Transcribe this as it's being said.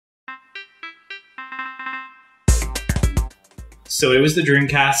So it was the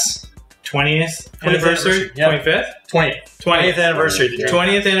Dreamcast 20th anniversary? Yeah. 25th? 20th anniversary.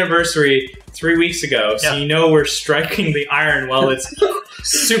 20th anniversary 3 weeks ago. So you know we're striking the iron while it's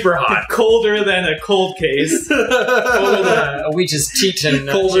super hot. Colder than a cold case. Colder than a witch's teat in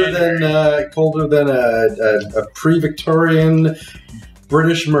colder than a pre-Victorian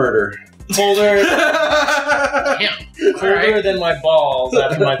British murder. Colder than my balls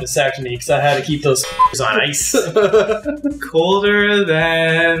after my vasectomy because I had to keep those on ice. Colder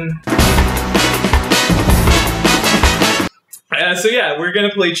than... so yeah, we're going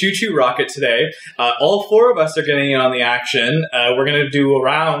to play ChuChu Rocket today. All 4 of us are getting in on the action. We're going to do a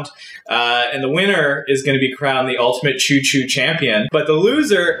round, and the winner is going to be crowned the ultimate ChuChu champion. But the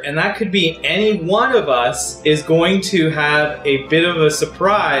loser, and that could be any one of us, is going to have a bit of a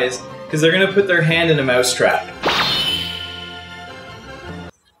surprise because they're going to put their hand in a mousetrap.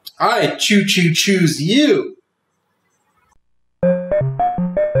 I ChuChu choose you.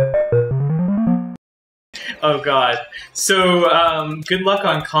 Oh god. So, good luck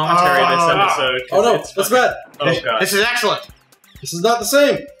on commentary this episode. Oh no, that's bad. Oh god. This is excellent. This is not the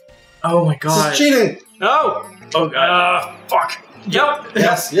same. Oh my god. This is cheating. No. Oh god. Fuck. Yep.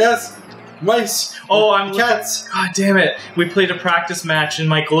 Yes. Mice. Oh, I'm cats. God damn it. We played a practice match and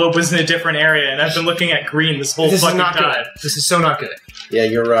my globe was in a different area and I've been looking at green this whole fucking time. Good. This is so not good. Yeah,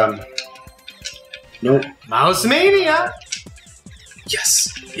 you're Nope. Mouse Mania.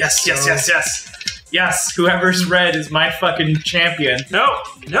 Yes. Yes, whoever's red is my fucking champion. No.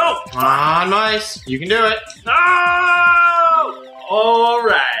 Come on, mice. You can do it. No!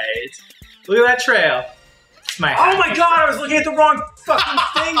 Alright. Look at that trail. It's my Oh my god, I was looking at the wrong fucking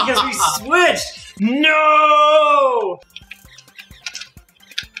thing because we switched. No!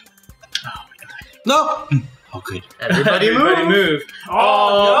 No. Oh, good. Everybody move.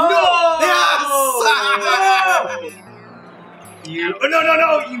 Oh, no! Yes! You. Oh,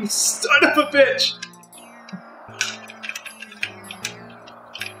 no, you son of a bitch.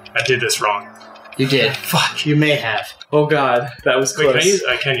 I did this wrong. You did. Fuck, you may have. Oh god, that was close. Wait,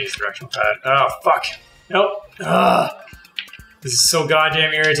 I can use directional pad. Oh, fuck. Nope. This is so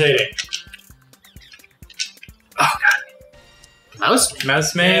goddamn irritating. Oh god.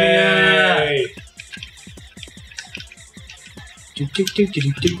 Mouse Mania! Yay.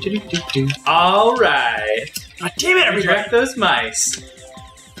 Alright. God damn it, everybody. Direct those mice.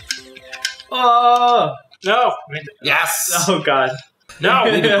 Oh! No. Yes. Oh god. No.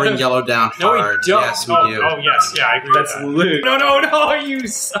 We need to bring yellow down No, we hard. don't. Yes, we do. Oh, yes. Yeah, I agree That's with that. loot. No, you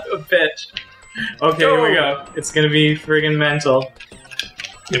son of a bitch. Okay, here we go. It's gonna be friggin' mental.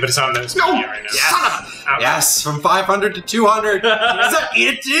 Yeah, but it's on this right now. Yes. Yes, from 500 to 200.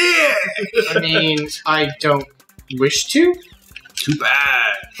 It did. I mean, I don't wish to. Too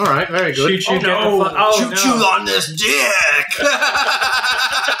bad. All right, very good. ChuChu, get the fuck. Oh, ChuChu on this dick.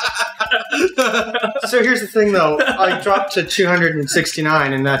 So here's the thing, though. I dropped to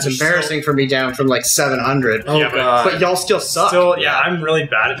 269, and that's embarrassing for me down from like 700. Oh Yeah, god. But y'all still suck. Still, yeah, I'm really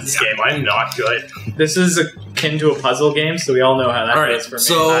bad at this game. I'm not good. This is akin to a puzzle game, so we all know how that goes for me.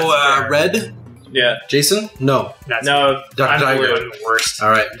 So, red? Yeah. Jason? No. That's No, Dr. I'm Tiger. blue. the worst. All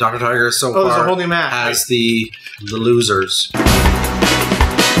right, Dr. Tiger so oh, there's a far whole new map. has the losers.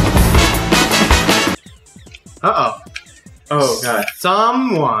 Uh-oh. Oh god.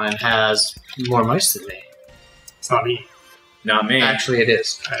 Someone has more mice than me. It's not me. Not me. Actually, it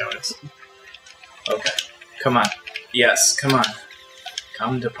is. I know it is. Okay. Come on. Yes, come on.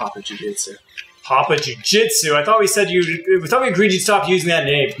 Come to Papa Jiu-Jitsu. Papa Jiu-Jitsu. I thought we said we thought we agreed you'd stop using that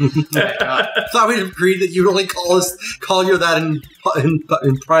name. I thought we'd agreed that you'd only call you that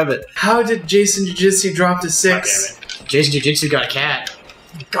in private. How did Jason Jiu-Jitsu drop to 6? God damn it. Jason Jiu-Jitsu got a cat.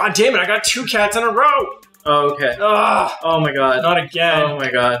 God damn it, I got 2 cats in a row! Oh, okay. Ugh, Oh my god. not again. Oh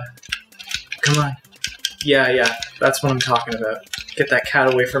my god. Come on. Yeah. That's what I'm talking about. Get that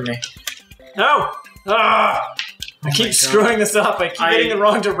cat away from me. No! I keep screwing this up. I keep getting the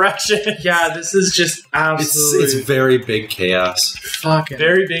wrong direction. Yeah, this is just absolutely... It's very big chaos. fucking...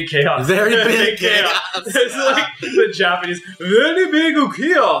 Very big chaos. Very big chaos. It's like the Japanese, very big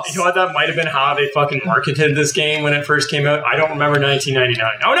chaos. You know what? That might have been how they fucking marketed this game when it first came out. I don't remember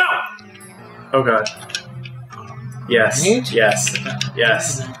 1999. Oh no! Oh god. Yes. Right? Yes.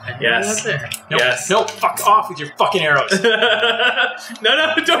 Yes. Yes. No, Yes. no, fuck off with your fucking arrows.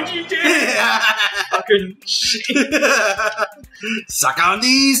 No, don't you dare! Fucking shit. Suck on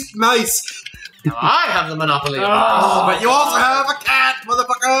these mice. Now I have the monopoly. Oh, But you also have a cat, It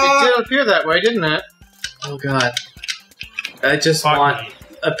motherfucker. did appear that way, didn't it? Oh god. I just Fuck want... me.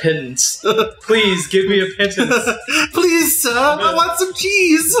 a pittance. Please give me a pittance. Please, sir, I want some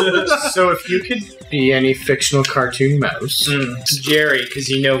cheese. So if you could be any fictional cartoon mouse. It's Jerry, because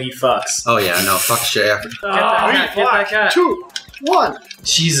you know he fucks. Oh yeah, no, fuck Shaft. Get that cat. 2, 1.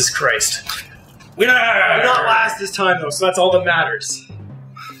 Jesus Christ. We're not last this time, though, so that's all that matters.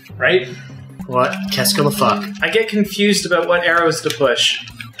 Right? What? Qu'est-ce que le fuck? I get confused about what arrows to push.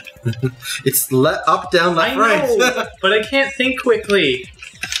 It's up, down, left, I right. know, but I can't think quickly.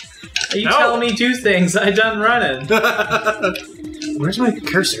 You tell me do things, I done running. Where's my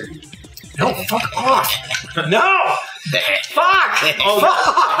cursor? No, fuck off! No! Fuck! Oh,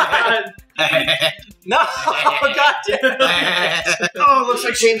 God. No! God damn it! Oh, it looks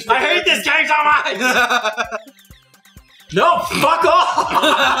like Shane's. I hate this game so much! No, fuck off!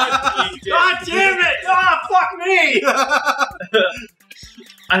 God damn it! Oh, fuck me!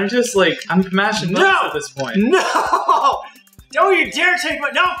 I'm just like, I'm mashing buttons at this point. No! Don't you dare take my.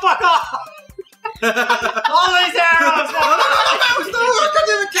 No, fuck off! All these arrows!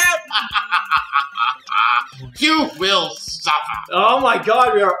 You will suffer. Oh my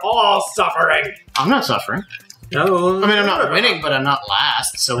god, we are all suffering! I'm not suffering. No. I mean, I'm not winning, but I'm not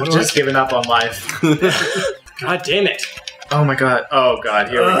last. So what I'm do I? just giving up on life. God damn it. Oh my god. Oh god,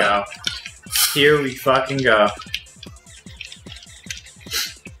 here we go. Here we fucking go.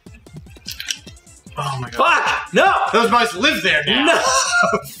 Oh my god. Fuck! No! Those mice live there now. No!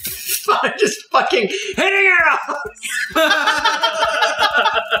 I'm just fucking hitting arrows!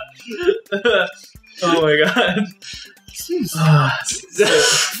 Oh my god.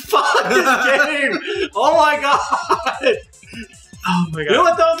 Fuck this game! Oh my god! Oh my You know god.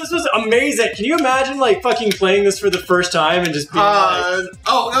 what though? This was amazing. Can you imagine like fucking playing this for the first time and just being like,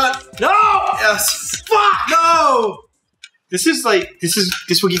 Oh god. no! Yes. Fuck! No. This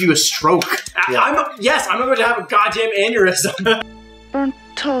will give you a stroke. Yeah. I'm about to have a goddamn aneurysm. Burnt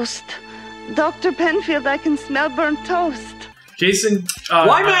toast. Dr. Penfield, I can smell burnt toast. Jason.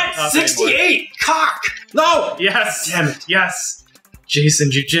 Why am I at 68? Cock! No. Yes. Damn it. Yes. Jason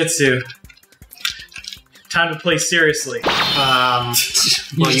Jiu-Jitsu. Time to play seriously. Well,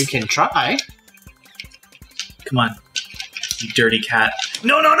 you can try. Come on. You dirty cat.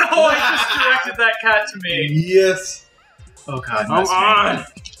 No, no, no! I just directed that cat to me. Yes. Oh god. Come that's me. on!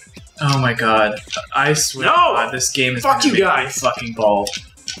 Oh my god. I swear No! to God, this game is Fuck gonna you make guys. me fucking ball.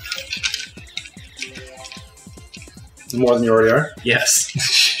 More than you already are. Yes.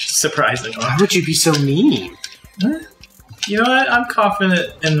 Surprisingly. Why would you be so mean? You know what? I'm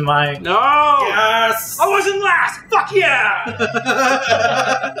confident in my... No! Yes. I wasn't last! Fuck yeah!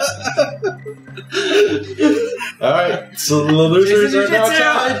 Alright, so the losers are now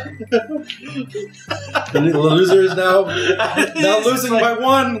tied. The loser is now losing by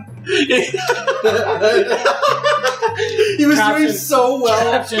 1. He was doing so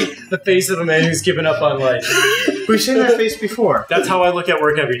well. The face of a man who's given up on life. We've seen that face before. That's how I look at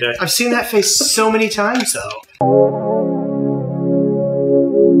work every day. I've seen that face so many times, though.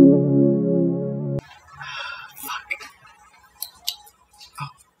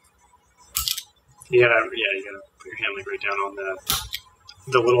 You gotta put your hand like right down on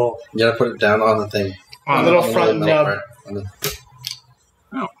the little. You gotta put it down on the thing. On the little front nub.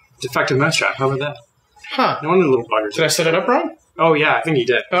 Oh, defective mousetrap. How about that? Huh. No wonder the little buggers. Did I set it up wrong? Oh yeah, I think you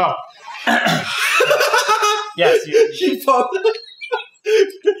did. Oh. Yes. She popped. Where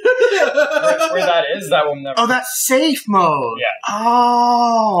that is, that will never. Oh, that's safe mode. Yeah.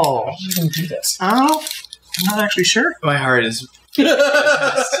 Oh. You can do this. Oh. I'm not actually sure. My heart is...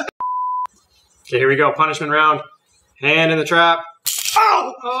 Okay, here we go. Punishment round. Hand in the trap.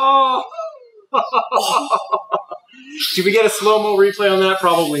 Oh! Oh! Did we get a slow-mo replay on that?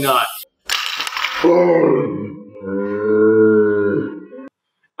 Probably not.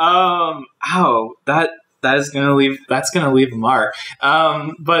 Ow. That's gonna leave a mark.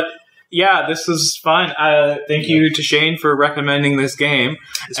 But yeah, this was fun. Thank you to Shane for recommending this game.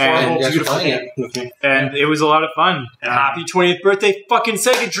 It's horrible, And beautiful playing game. it. And it was a lot of fun. Happy 20th birthday, fucking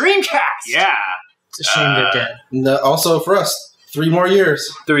Sega Dreamcast! Yeah. It's a shame they're dead. And, also for us, 3 more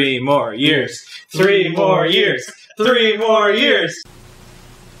years. 3 more years. 3 more years. 3 more years.